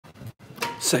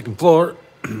Second floor,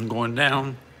 going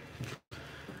down.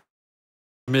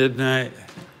 Midnight.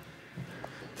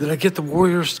 Did I get the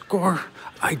Warriors score?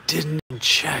 I didn't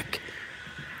check.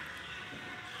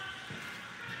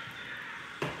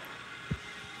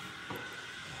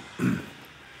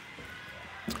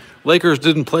 Lakers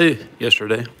didn't play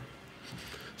yesterday,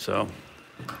 so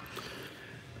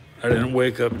I didn't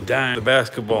wake up dying the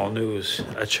basketball news.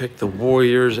 I checked the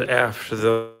Warriors after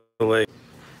the Lakers.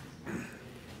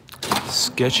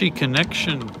 Sketchy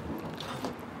connection.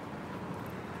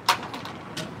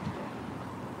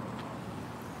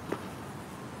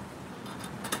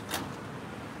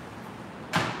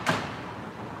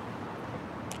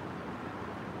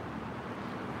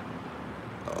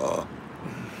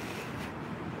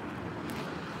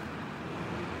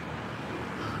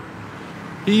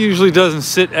 He usually doesn't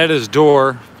sit at his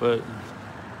door, but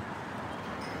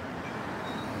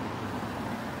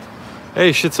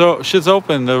hey, shit's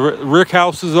open. The Rick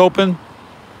House is open.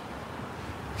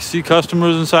 You see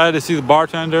customers inside. I see the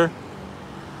bartender.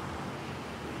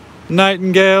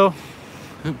 Nightingale.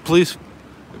 Police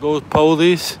go with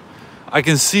police. I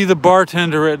can see the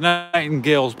bartender at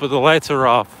Nightingale's, but the lights are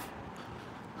off.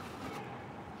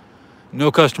 No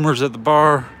customers at the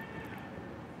bar.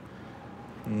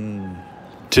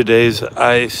 Today's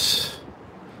ice.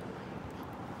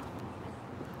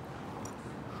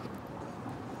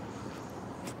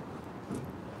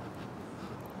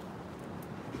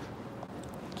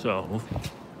 So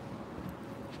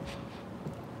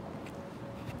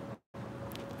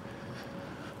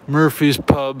Murphy's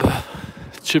Pub,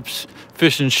 chips,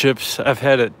 fish and chips. I've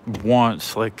had it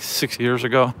once, like 6 years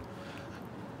ago.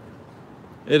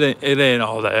 It ain't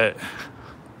all that.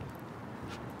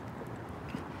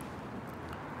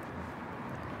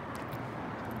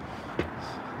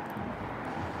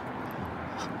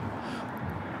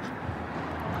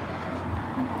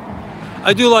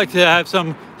 I do like to have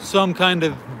some kind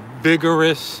of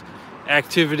vigorous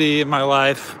activity in my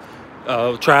life.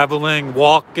 Traveling,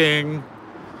 walking,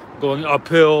 going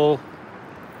uphill,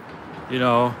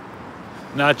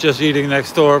 not just eating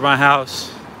next door at my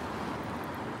house.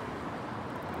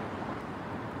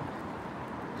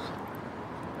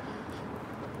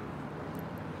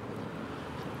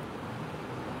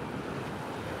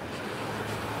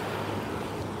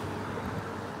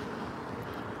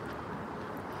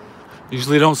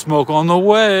 Usually don't smoke on the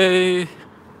way.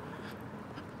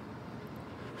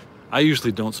 I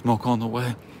usually don't smoke on the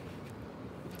way.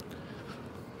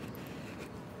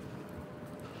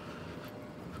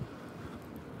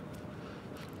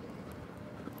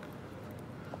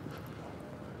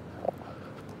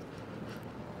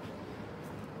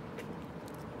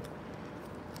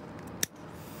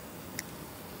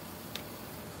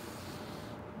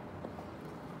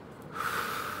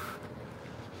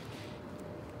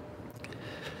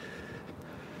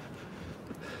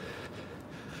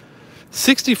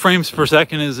 "60 frames per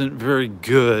second isn't very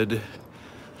good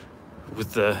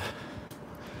with the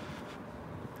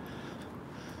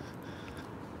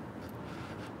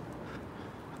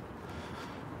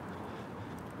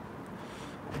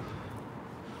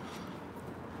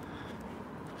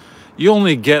you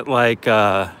only get like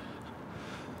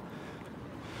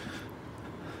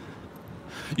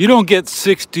you don't get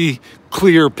 60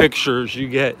 clear pictures. You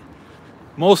get,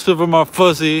 most of them are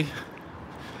fuzzy,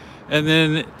 and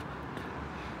then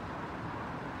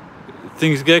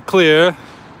things get clear.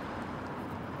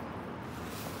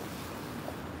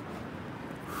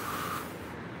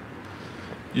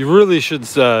 You really should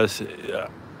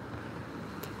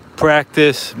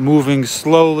practice moving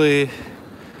slowly.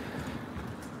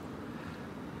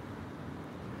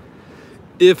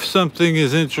 If something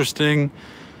is interesting,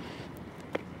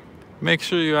 make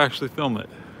sure you actually film it.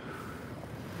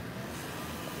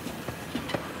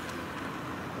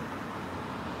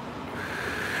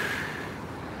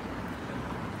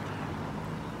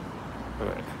 All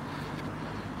right.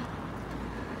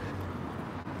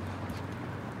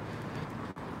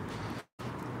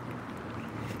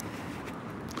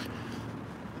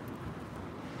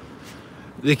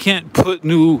 They can't put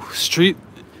new street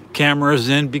cameras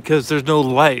in because there's no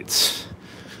lights.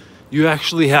 You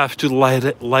actually have to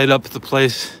light up the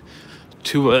place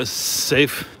to a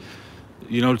safe,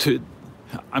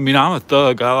 I'm a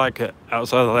thug. I like it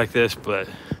outside like this, but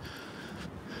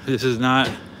this is not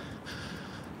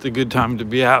the good time to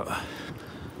be out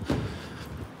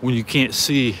when you can't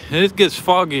see. And it gets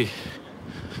foggy.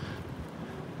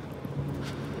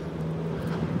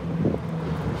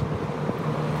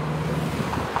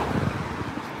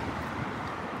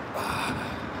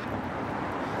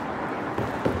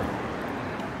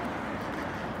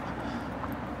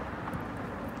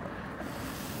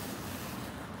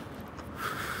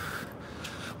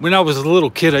 When I was a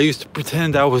little kid, I used to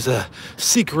pretend I was a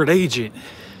secret agent.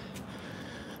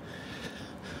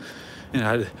 And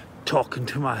I'd talk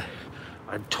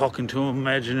into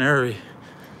imaginary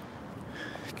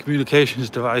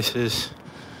communications devices.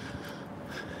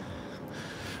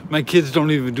 My kids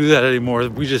don't even do that anymore.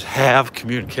 We just have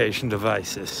communication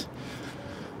devices.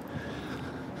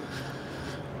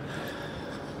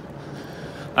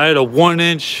 I had a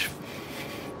 1-inch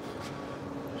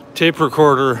tape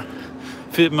recorder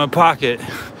fit in my pocket.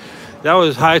 That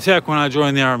was high tech when I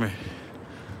joined the Army.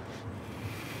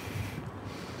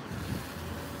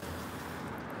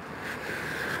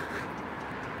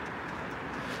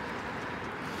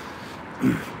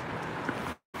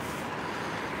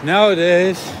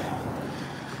 Nowadays,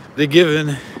 they're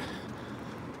giving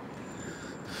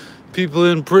people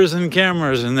in prison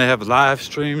cameras and they have live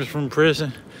streams from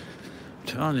prison. I'm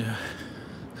telling you.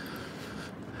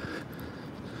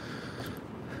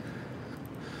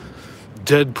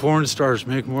 Dead porn stars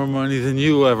make more money than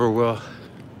you ever will.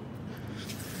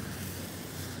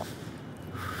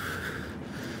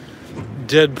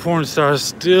 Dead porn stars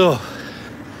still.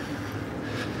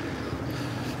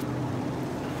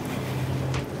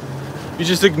 You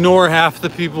just ignore half the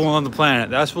people on the planet.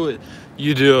 That's what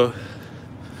you do.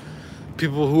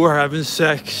 People who are having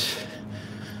sex.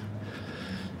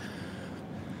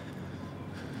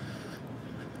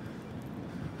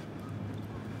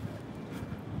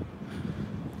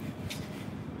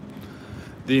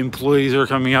 The employees are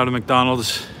coming out of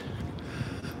McDonald's.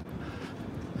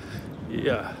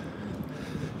 Yeah.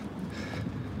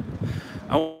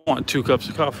 I want 2 cups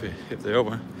of coffee if they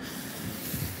open.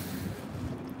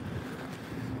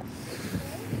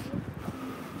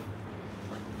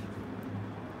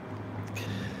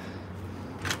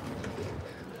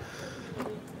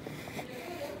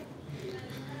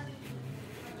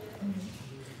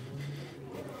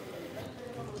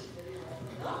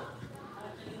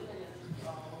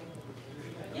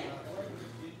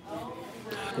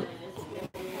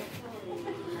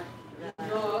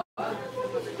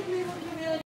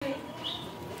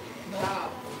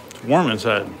 It's warm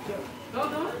inside.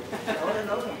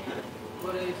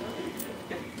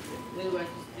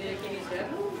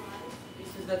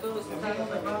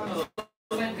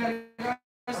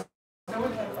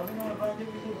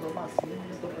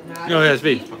 No, yes,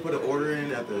 B. I put an order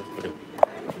in at the.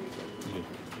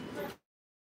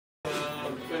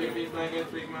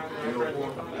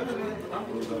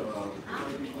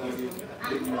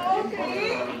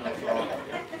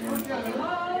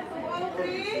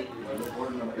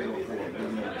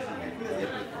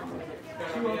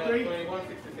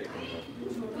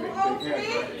 Okay.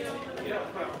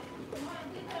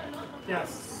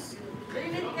 Yes. Do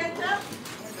you need ketchup?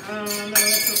 No,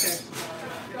 that's okay.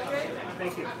 Okay.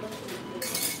 Thank you.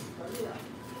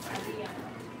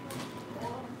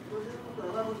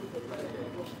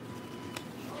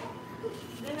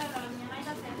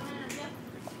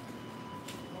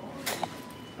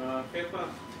 Jefa.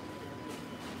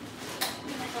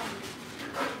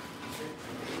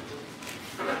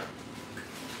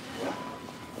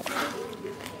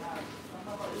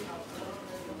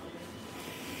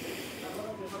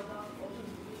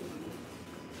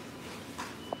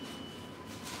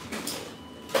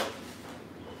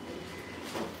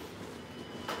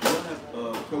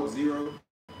 Coke Zero?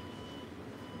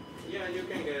 Yeah, you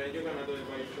can get it. You're gonna do it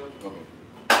by yourself. Okay.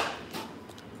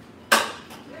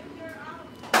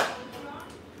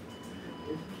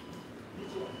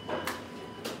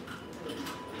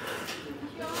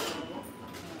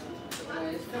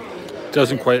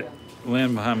 Doesn't quite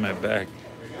land behind my back.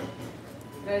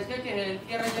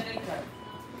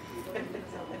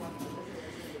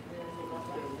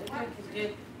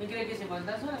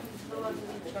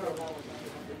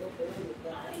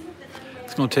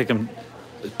 It's gonna take him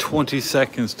 20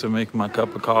 seconds to make my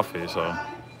cup of coffee, so.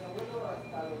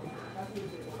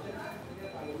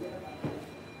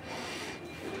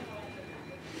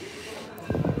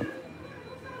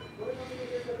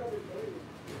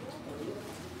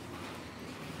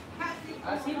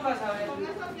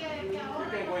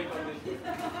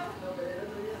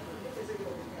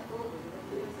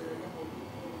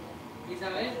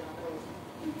 Isabel,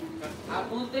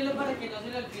 apúntelo para que no se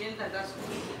le olvide el datazo.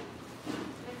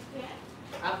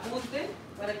 Apunte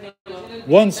para que no se le olvide.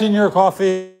 One senior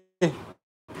coffee,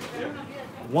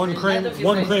 one cream,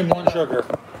 one sugar.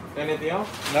 Anything else?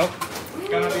 Nope. It's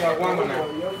gonna be a warmer now.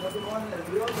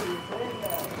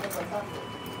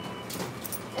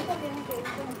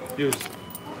 Use.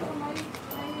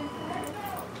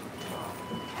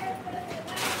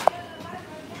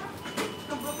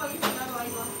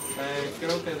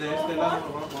 creo que de este lado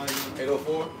vamos a ir.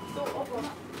 804?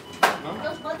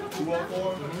 Los cuatro que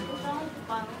 204? estaban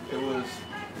ocupados. It was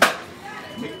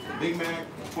Big Mac,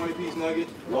 20-piece nugget,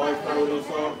 large sourdough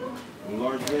salt, and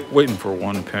large drink. Waiting for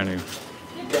 1 penny.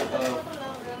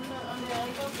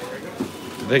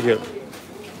 Thank you.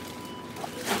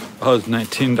 Oh, it's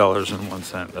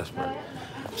 $19.01. That's right.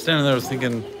 I'm standing there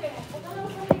thinking,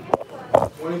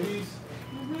 20 piece?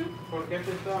 ¿Por qué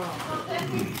te está?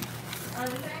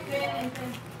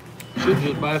 should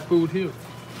just buy food here.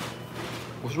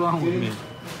 What's wrong with me?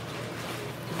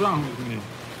 What's wrong with me?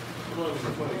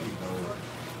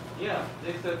 Yeah,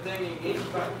 it's a thing in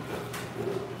 85.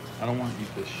 I don't want to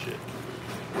eat this shit.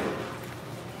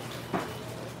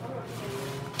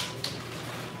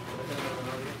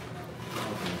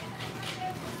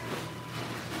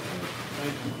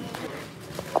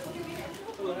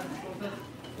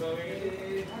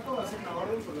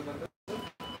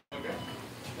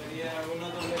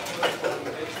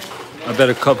 I bet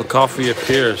a cup of coffee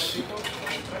appears.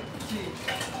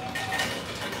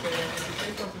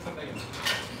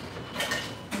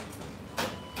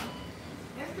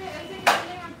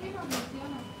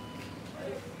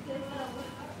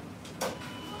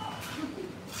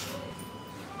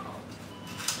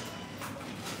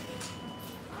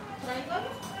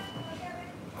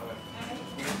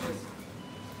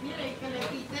 Mire, que le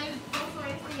quité el pozo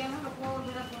este y ya no lo puedo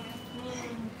volver a poner.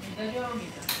 Entonces yo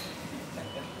ahorita.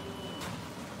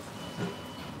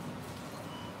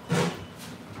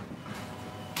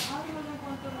 Ay, no me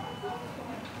encuentro.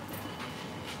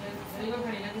 Le digo a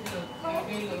Karina que se lo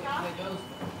lleve a usted.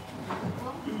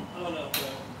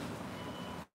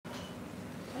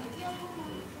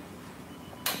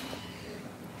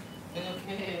 ¿Pero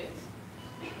qué es?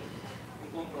 Un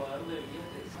comprobador de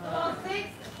billetes. Oh, six.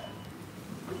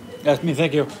 That's me,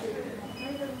 thank you.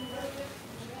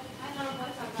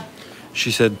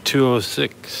 She said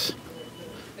 206.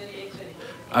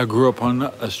 I grew up on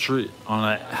a street, on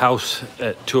a house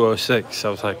at 206. I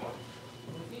was like,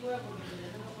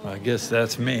 I guess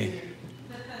that's me.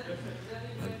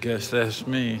 I guess that's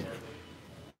me.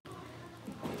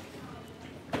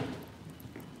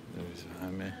 There's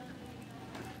behind me.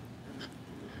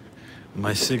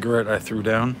 My cigarette I threw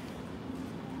down.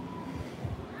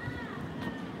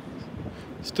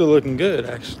 Still looking good,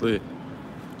 actually.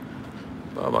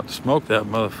 I'm about to smoke that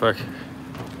motherfucker.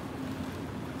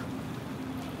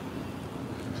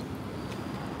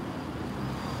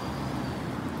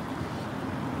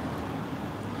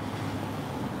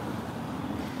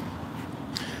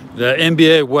 The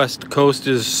NBA West Coast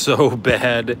is so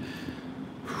bad.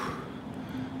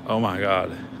 Oh my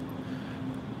God.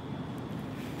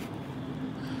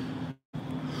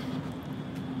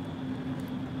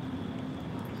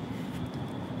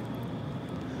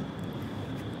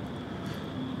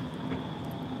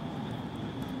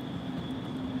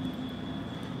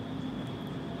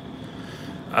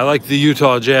 I like the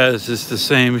Utah Jazz. It's the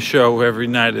same show every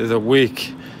night of the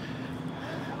week.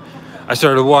 I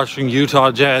started watching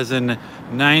Utah Jazz in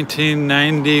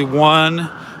 1991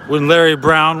 when Larry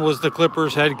Brown was the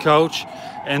Clippers head coach,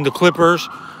 and the Clippers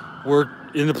were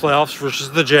in the playoffs versus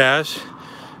the Jazz.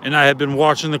 And I had been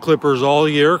watching the Clippers all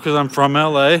year because I'm from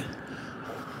LA.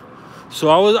 So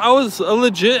I was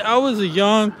a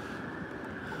young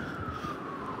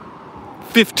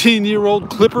 15-year-old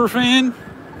Clipper fan.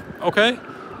 Okay.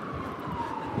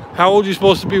 How old are you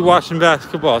supposed to be watching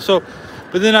basketball? So,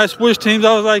 but then I switched teams.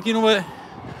 I was like, you know what?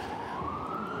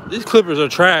 These Clippers are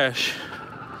trash.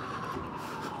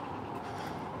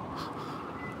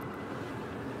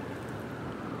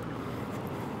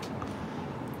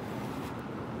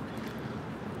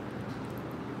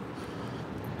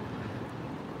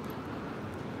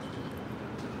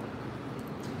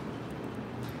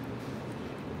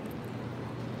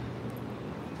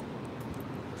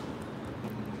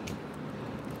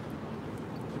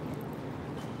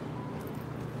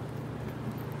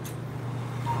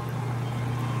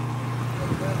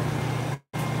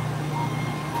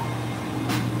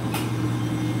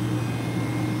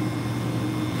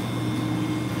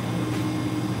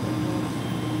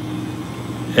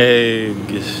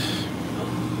 Eggs.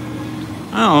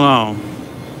 I don't know.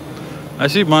 I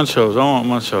see munchos. I want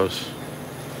munchos.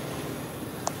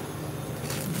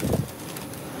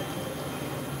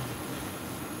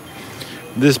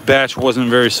 This batch wasn't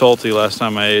very salty last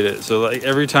time I ate it. So like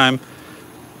every time,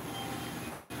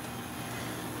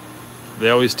 they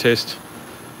always taste,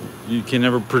 you can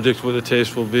never predict what the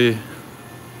taste will be.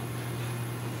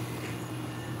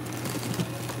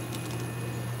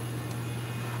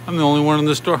 I'm the only one in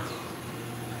the store.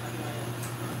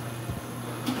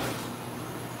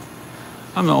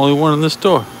 I'm the only one in the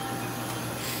store.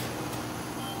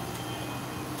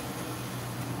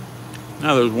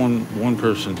 Now there's one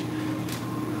person.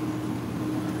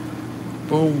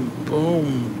 Boom,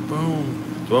 boom,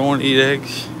 boom. Do I want to eat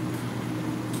eggs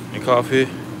and coffee?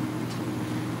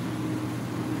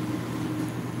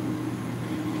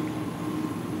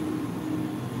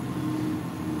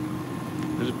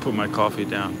 I just put my coffee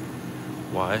down.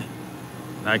 Why?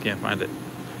 I can't find it.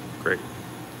 Great.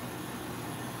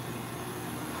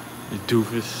 You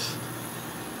doofus.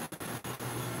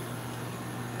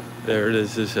 There it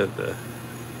is.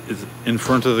 It's in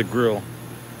front of the grill.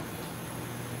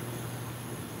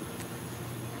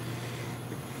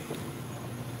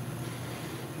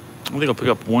 I think I'll pick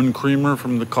up one creamer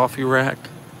from the coffee rack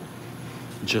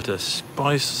just to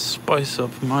spice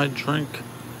up my drink.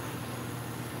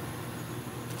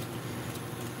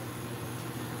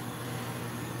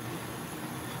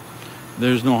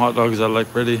 There's no hot dogs I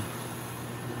like ready.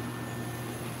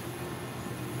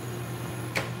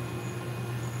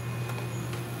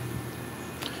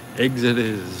 Eggs it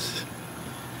is.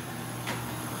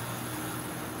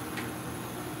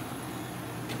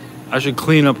 I should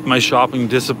clean up my shopping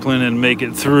discipline and make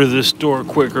it through this store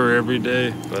quicker every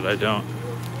day, but I don't.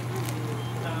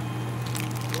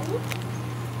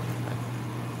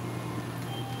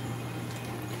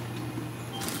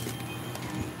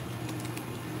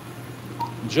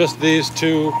 Just these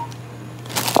two.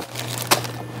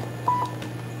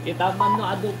 Itaman no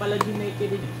ado pala di may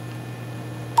din.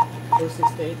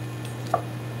 468.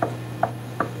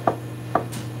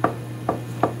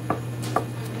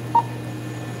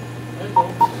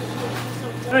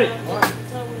 Hey,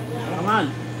 come on.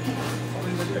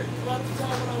 Thank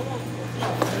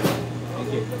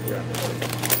you.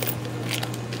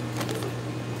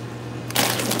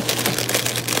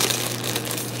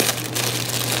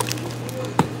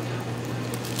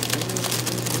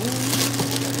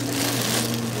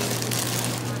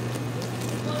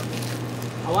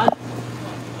 Awan?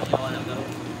 Awan ang garo.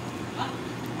 Awan.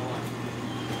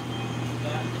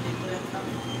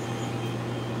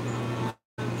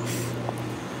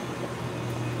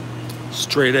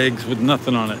 Straight eggs with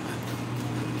nothing on it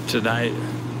tonight.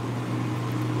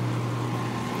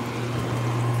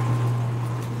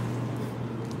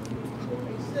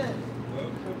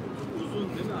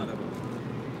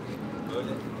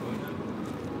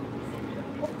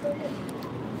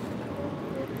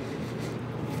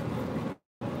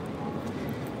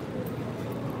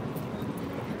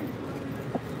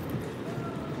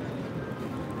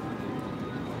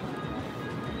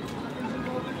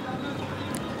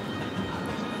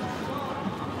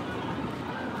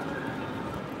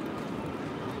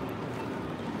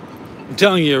 I'm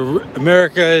telling you,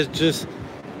 America is just,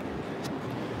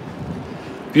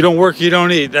 if you don't work, you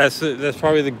don't eat. That's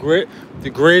probably the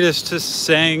greatest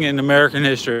saying in American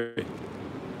history.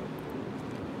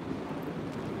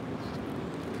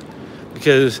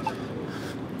 Because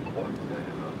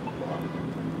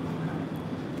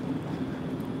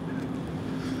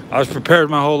I was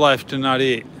prepared my whole life to not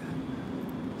eat.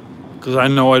 Because I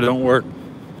know I don't work.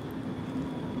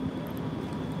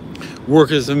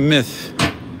 Work is a myth.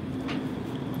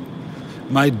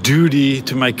 My duty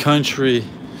to my country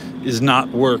is not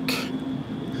work.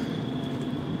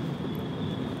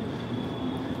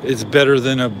 It's better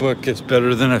than a book. It's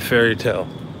better than a fairy tale.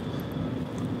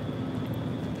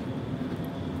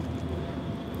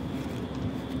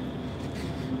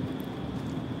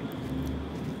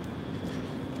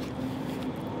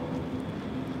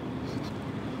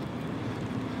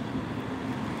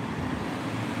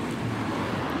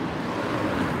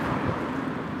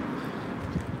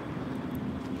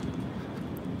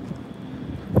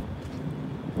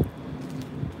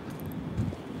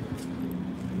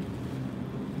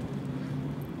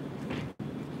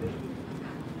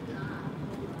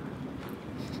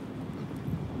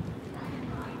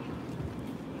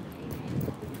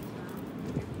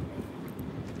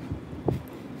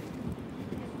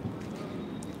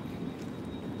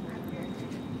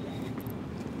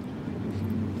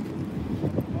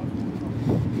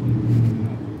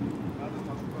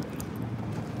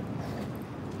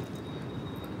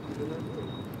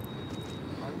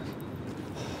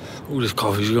 Ooh, this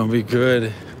coffee's gonna be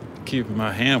good. Keeping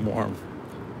my hand warm.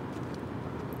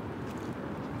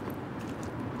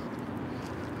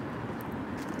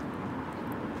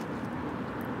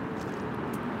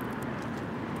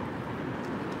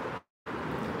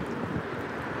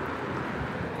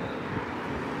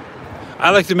 I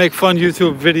like to make fun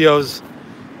YouTube videos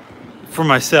for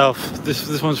myself.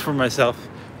 This one's for myself.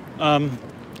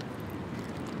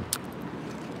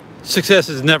 Success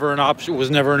is never an option.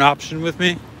 Was never an option with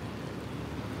me.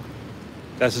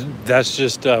 That's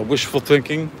just wishful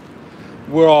thinking.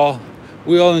 We're all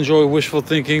we all enjoy wishful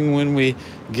thinking when we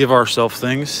give ourselves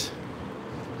things.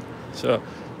 So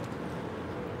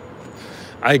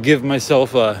I give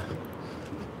myself a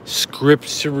script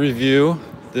to review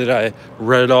that I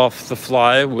read off the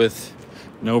fly with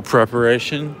no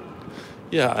preparation.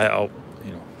 Yeah, I'll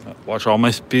watch all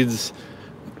my speeds,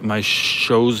 my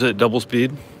shows at double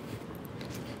speed.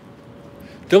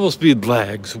 Double speed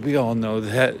lags. We all know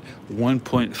that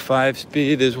 1.5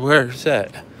 speed is where it's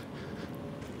at.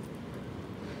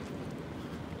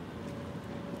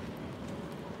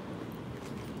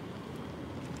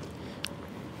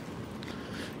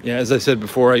 Yeah, as I said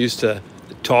before, I used to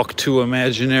talk to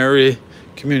imaginary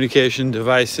communication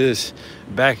devices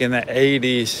back in the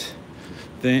 80s.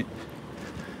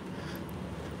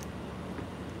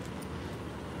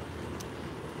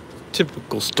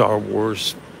 Typical Star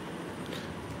Wars,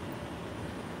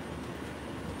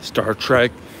 Star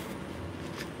Trek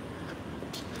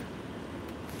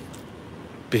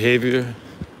behavior.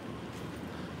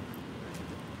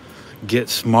 Get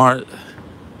smart.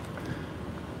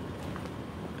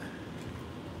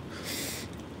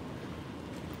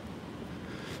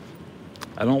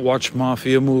 I don't watch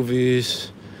mafia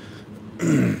movies.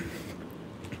 I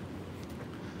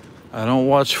don't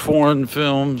watch foreign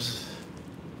films.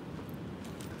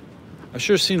 I've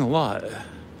sure seen a lot.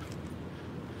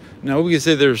 Now we can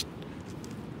say there's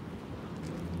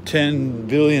 10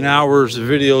 billion hours of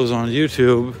videos on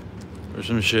YouTube or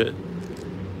some shit.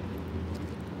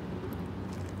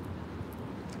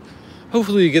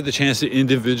 Hopefully you get the chance to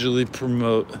individually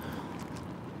promote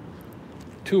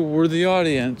to a worthy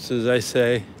audience, as I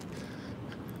say.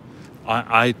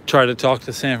 I try to talk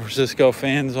to San Francisco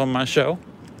fans on my show.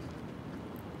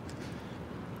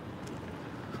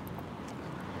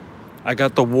 I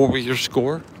got the Warrior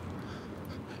score.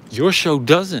 Your show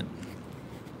doesn't.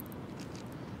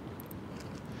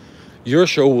 Your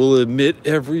show will admit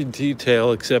every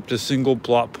detail except a single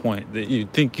plot point that you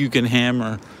think you can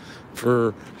hammer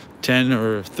for 10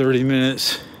 or 30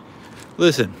 minutes.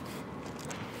 Listen,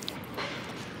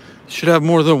 you should have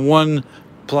more than one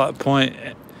plot point,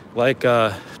 like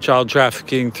child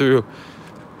trafficking through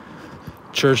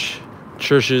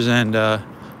churches and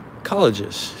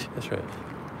colleges. That's right.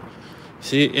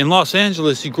 See, in Los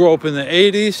Angeles, you grow up in the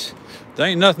 80s, there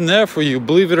ain't nothing there for you.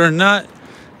 Believe it or not,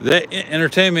 the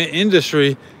entertainment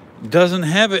industry doesn't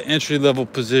have an entry-level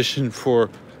position for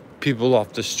people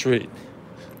off the street.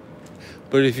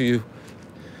 But if you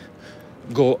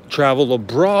go travel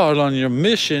abroad on your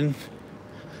mission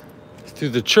through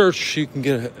the church, you can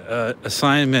get an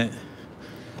assignment.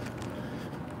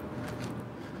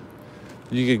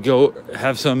 You could go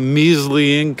have some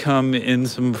measly income in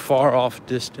some far-off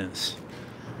distance.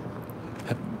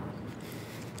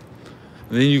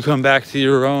 And then you come back to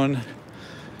your own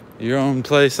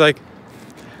place. Like,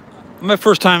 my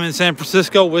first time in San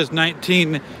Francisco was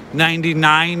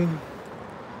 1999.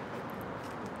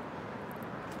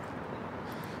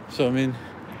 So, I mean,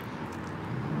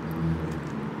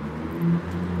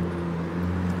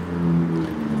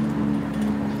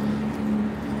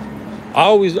 I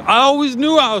always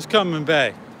knew I was coming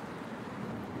back.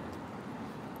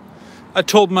 I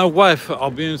told my wife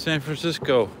I'll be in San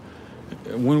Francisco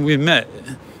when we met.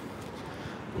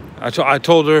 I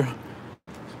told her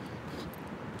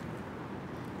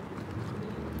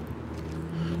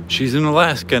she's in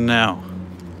Alaska now.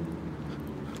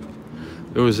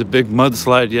 There was a big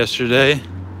mudslide yesterday.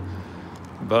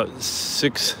 About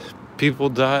 6 people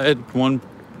died. One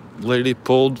lady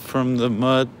pulled from the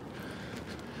mud.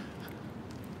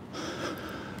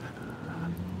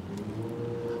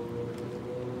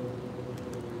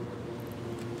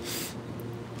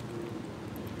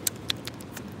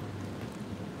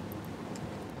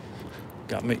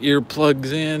 Got my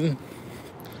earplugs in,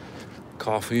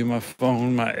 coffee, my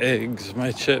phone, my eggs,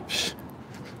 my chips,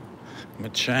 my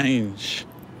change.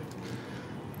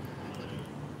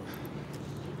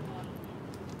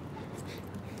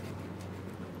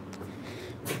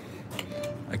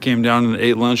 I came down and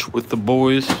ate lunch with the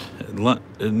boys.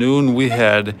 At noon we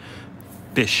had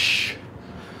fish.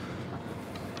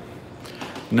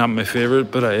 Not my favorite,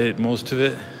 but I ate most of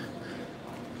it.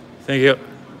 Thank you.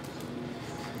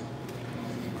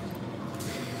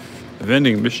 The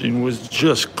vending machine was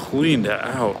just cleaned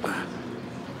out.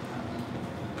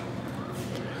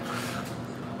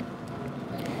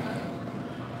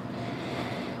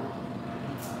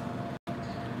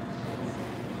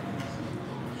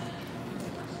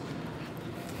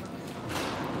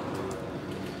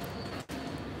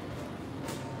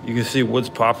 You can see what's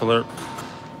popular,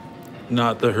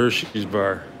 not the Hershey's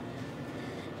bar.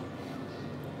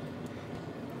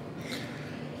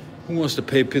 Who wants to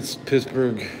pay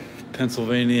Pittsburgh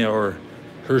Pennsylvania, or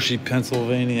Hershey,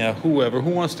 Pennsylvania, whoever,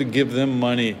 who wants to give them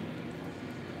money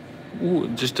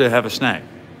just to have a snack?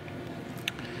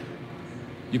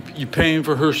 You're paying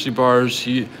for Hershey bars.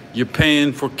 You're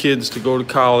paying for kids to go to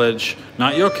college.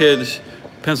 Not your kids,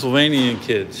 Pennsylvania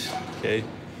kids, okay?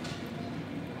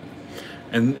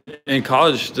 And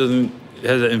college has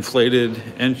an inflated,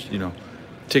 and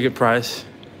ticket price.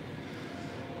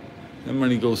 That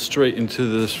money goes straight into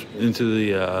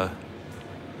the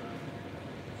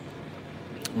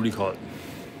what do you call it?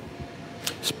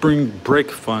 Spring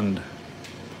break fund.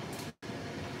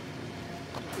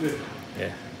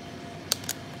 Yeah.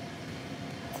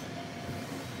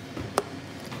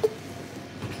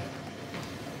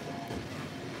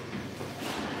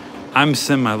 I'm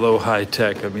semi-low high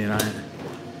tech. I mean,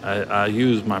 I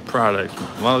use my products.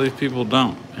 A lot of these people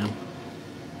don't, man.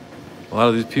 A lot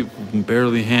of these people can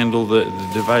barely handle the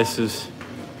devices.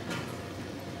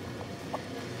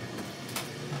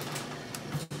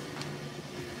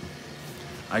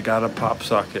 I got a pop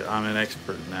socket. I'm an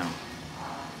expert now.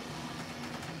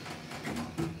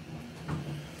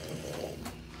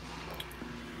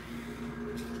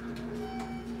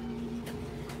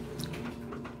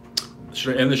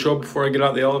 Should I end the show before I get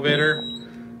out the elevator?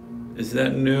 Is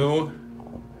that new?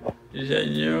 Is that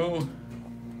new?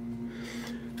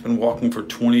 I've been walking for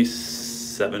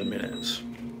 27 minutes.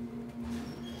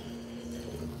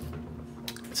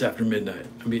 It's after midnight.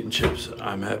 I'm eating chips.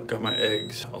 I've got my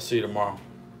eggs. I'll see you tomorrow.